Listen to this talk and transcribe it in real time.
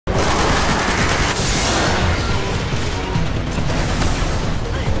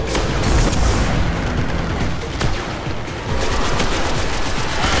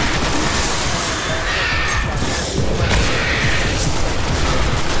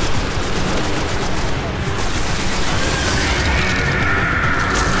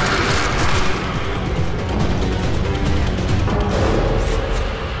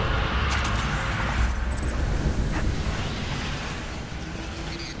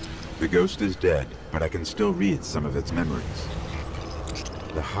The ghost is dead, but I can still read some of its memories.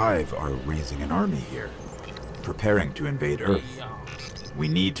 The Hive are raising an army here, preparing to invade Earth. We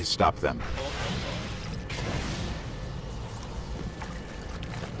need to stop them.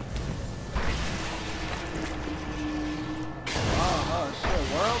 Oh, shit,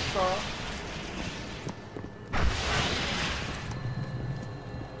 World Star.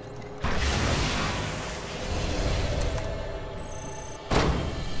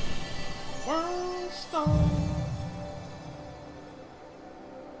 World Star.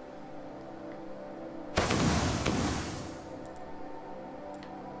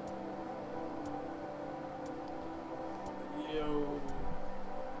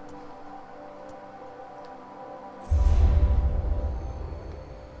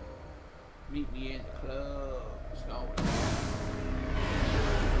 Meet me in the club. Let's go.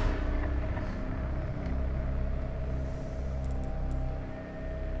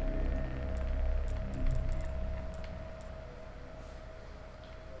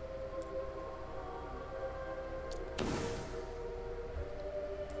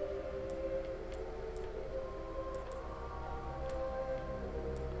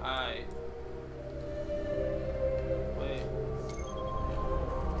 Alright. Wait.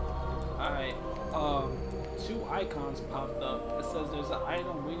 Alright, two icons popped up. It says there's an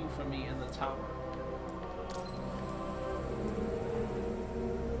item waiting for me in the tower.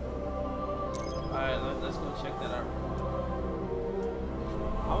 Alright, let's go check that out.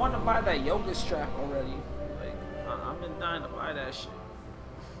 I want to buy that yoga strap already. Like, I've been dying to buy that shit.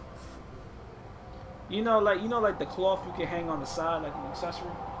 You know, like the cloth you can hang on the side like an accessory.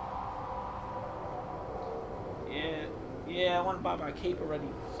 Yeah, I want to buy my cape already,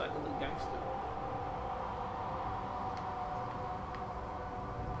 so I can look gangster.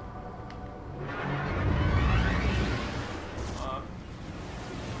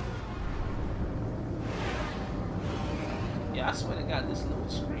 Yeah, I swear to God, this little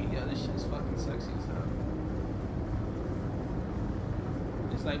screen, yo, this shit's fucking sexy as hell.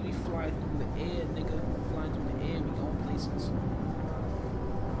 It's like we flying through the air, nigga. Flying through the air, we going places.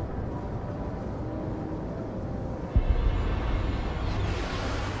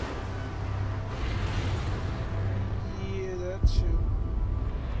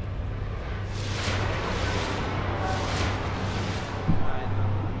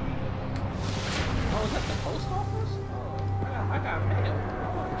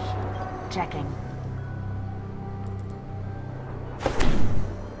 Checking. See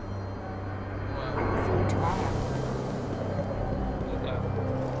you tomorrow.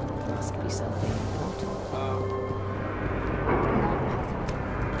 Must be something important. Not possible.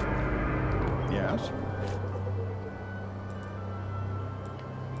 Yes?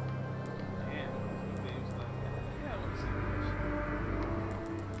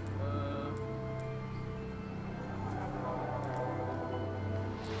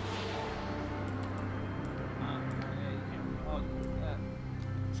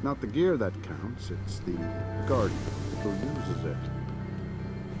 It's not the gear that counts, it's the guardian who uses it.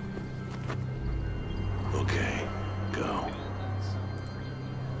 Okay, go.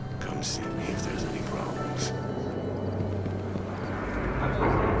 Come see me if there's any problems.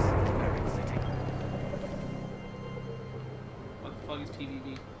 What the fuck is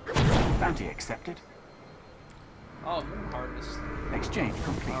PvP? Bounty accepted. Oh, Moon Harvest. Exchange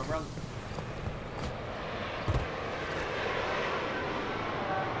complete.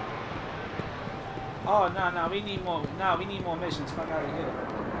 Oh no, we need more. No, we need more missions. Fuck out of here.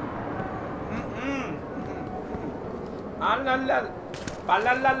 Ah la la, ba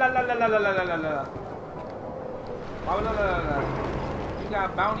la la la la la la la la la la. Ba la la la. You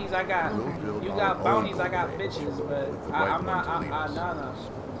got bounties, I got. You got bounties, I got bitches, but I'm not. Nah.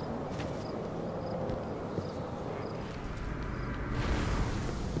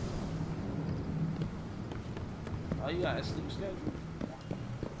 Oh, you got a sleep schedule.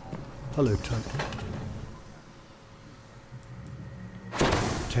 Hello, Titan.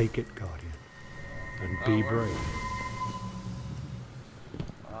 Take it, Guardian, and be brave.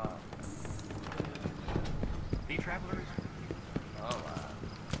 Hey, travelers. Oh,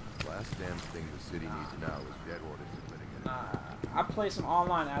 last damn thing the city needs now is dead orders to litigate. I play some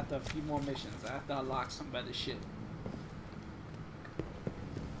online after a few more missions. I have to unlock some better shit.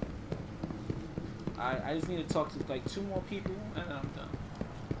 I just need to talk to like 2 more people and then I'm done.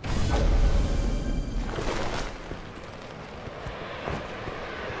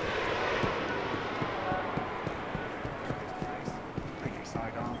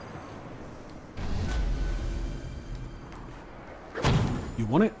 You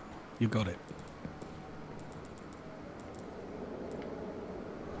want it? You got it.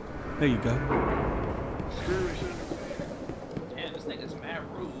 There you go. Damn, this nigga's mad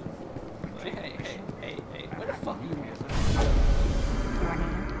rude. Like, hey, where the fuck you at?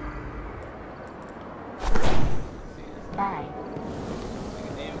 Bye.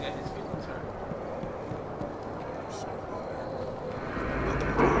 Nigga damn got his feelings hurt.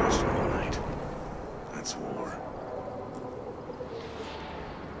 Nothing but a slow night. That's war.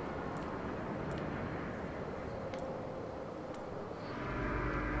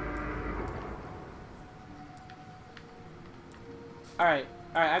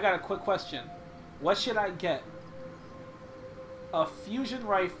 Alright, I got a quick question. What should I get? A fusion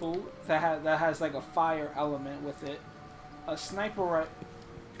rifle that has like a fire element with it. A sniper rifle.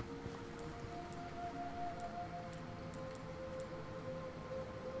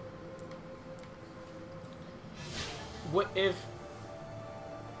 What if?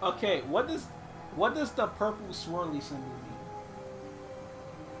 Okay, what does the purple swirly symbol mean?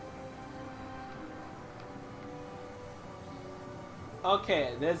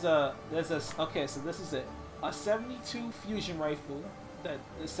 Okay, okay, so this is it. A 72 fusion rifle, that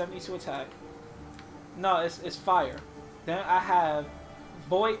the 72 attack. No, it's fire. Then I have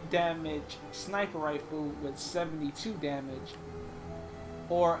void damage sniper rifle with 72 damage,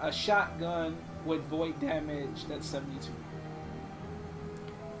 or a shotgun with void damage that's 72.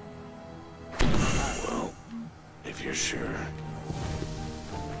 Well, if you're sure.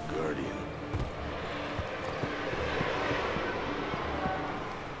 Guardian.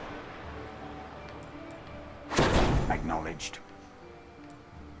 Acknowledged.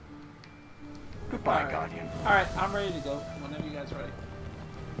 Goodbye, Guardian. Alright, I'm ready to go whenever you guys are ready.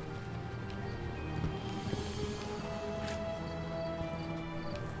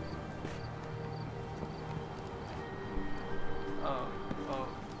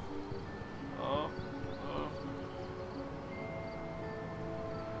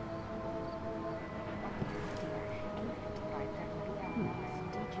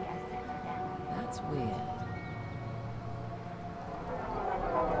 That's weird.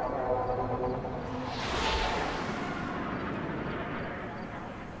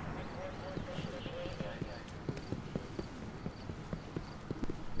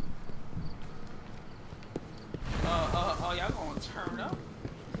 Y'all gonna turn up?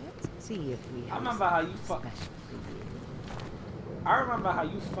 Let's see if we have I remember how you special for you. I remember how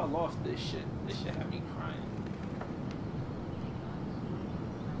you fell off this shit. This shit had me crying.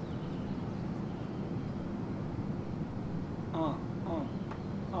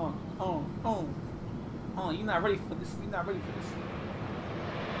 You're not ready for this. You're not ready for this.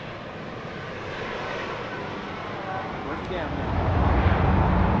 Break it down, man.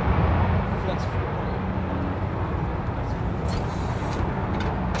 Flex for the point.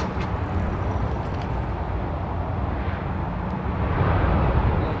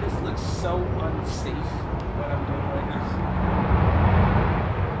 Yeah, this looks so unsafe. What I'm doing right now.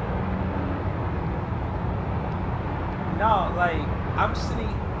 No, like I'm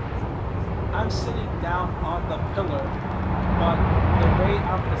sitting down on the pillar, but the way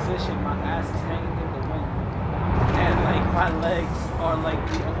I'm positioned, my ass is hanging in the wind, and like my legs are like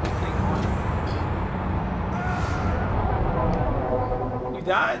the only thing on it. You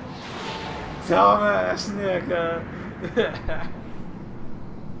died? Dumbass nigga.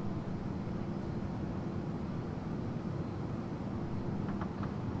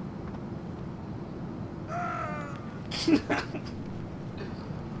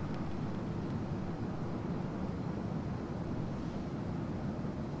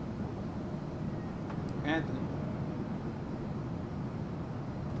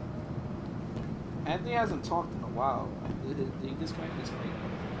 Anthony hasn't talked in a while. Did he disconnect this mic?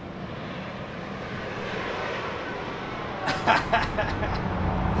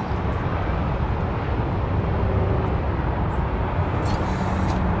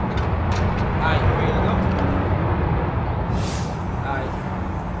 Alright, ready to go? Alright.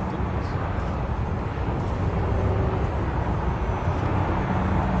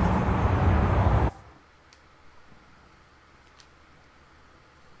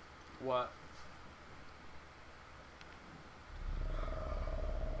 What?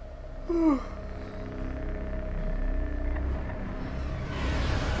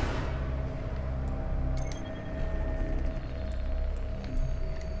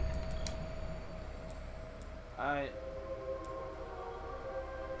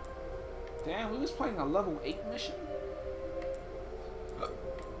 Damn, we was playing a level 8 mission?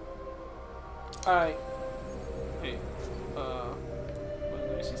 Alright. Hey,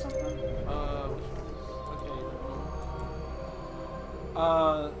 let me see something.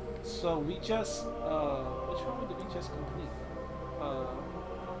 Okay. So we just, which one did we just complete?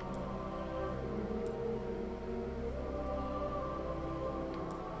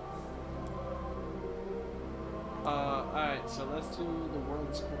 let's do the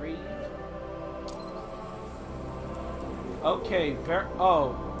world's grave. Okay,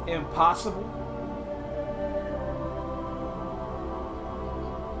 impossible.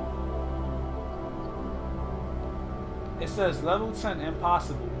 It says level 10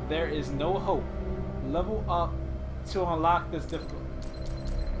 impossible. There is no hope. Level up to unlock this difficult.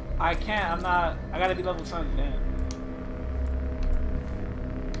 I can't, I gotta be level 10, damn.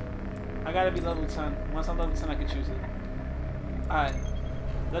 I gotta be level 10. Once I'm level 10, I can choose it. Alright.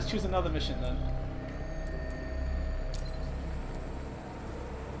 Let's choose another mission then.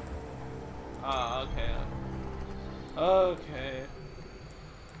 Oh, okay. Okay.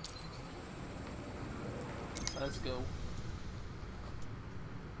 Let's go.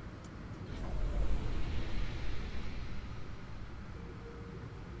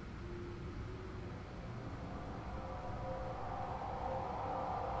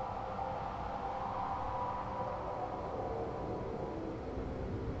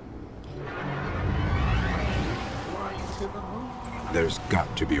 There's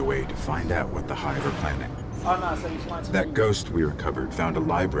got to be a way to find out what the Hive are planning. Oh, no, so he's flying to That the ghost we recovered found a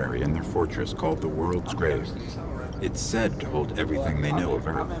library in their fortress called the World's Grave. It's said to hold everything they know of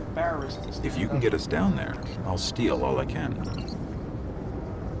I'm Earth. embarrassed. To If you can get us down there, I'll steal all I can.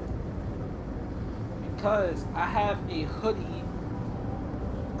 Because I have a hoodie,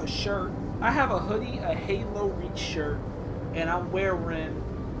 a shirt. I have a hoodie, a Halo Reach shirt, and I'm wearing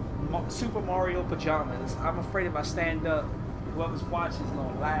Super Mario pajamas. I'm afraid if I stand up, whoever's watching is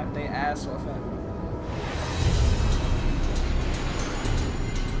gonna laugh their ass off at me.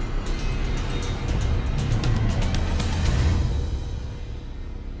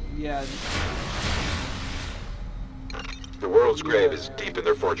 Yeah. The World's Grave is deep in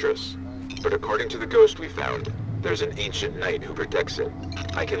their fortress, but according to the ghost we found, there's an ancient knight who protects it.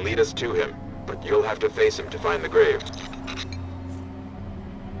 I can lead us to him, but you'll have to face him to find the grave.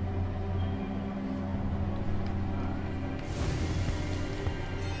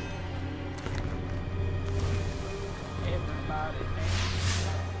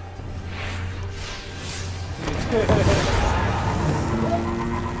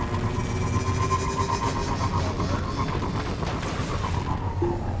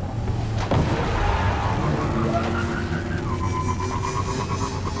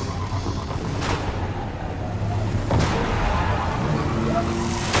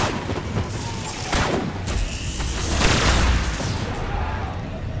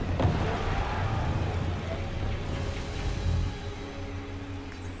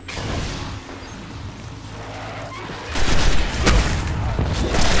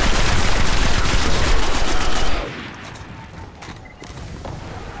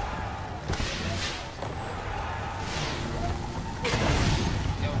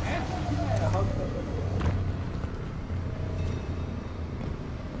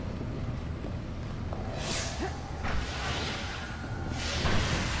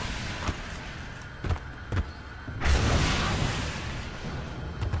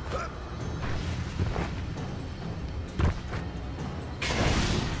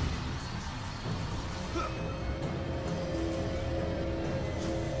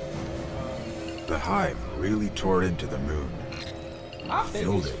 The Hive really tore into the moon.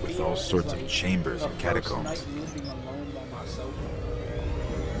 Filled it with all sorts of chambers and catacombs.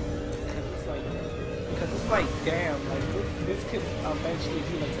 Because it's like, damn, like this could eventually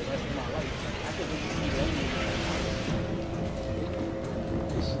be like the rest of my life. Like, I could just be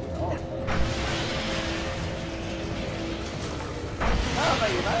this shit is awful. No,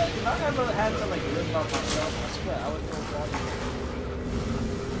 like, if I ever had to like live by myself, I swear I would go for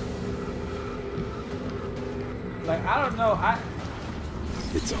like, I don't know,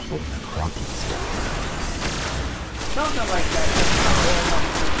 It's a whole necropolis. something like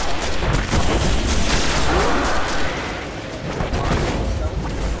that.